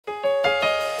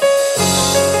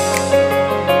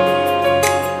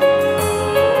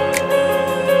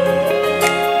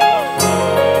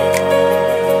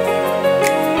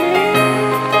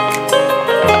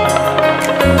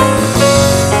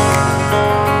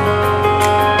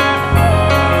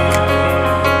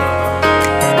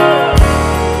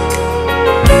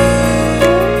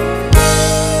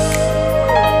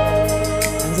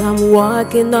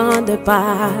walking on the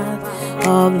path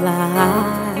of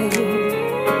life.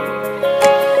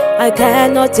 I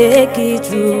cannot take it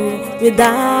through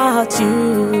without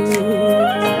you.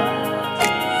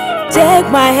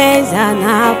 Take my hands and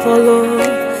I follow.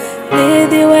 Lead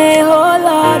the way, oh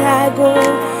Lord, I go.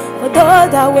 For those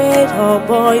that wait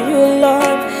upon you,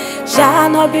 Lord, shall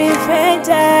not be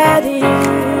fainted in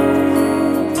you.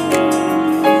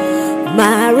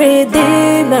 My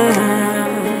Redeemer,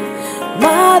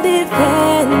 my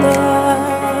defender,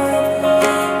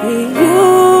 in you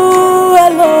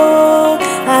alone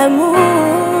I move.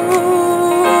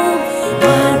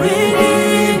 My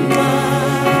Redeemer,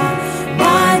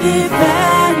 my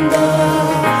defender,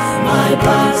 my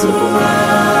battle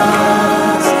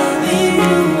axe, in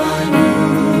you I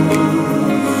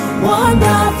move.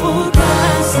 Wonderful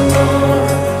Counselor,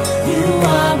 you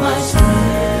are my strength.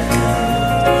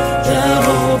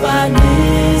 Jehovah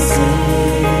Nissi,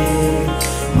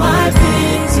 my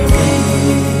victory.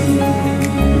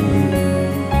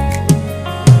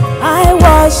 I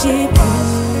worship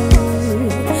you,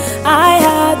 I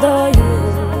adore you,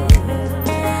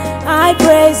 I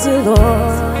praise you,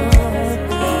 Lord,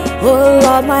 oh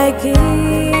Lord, my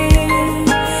King.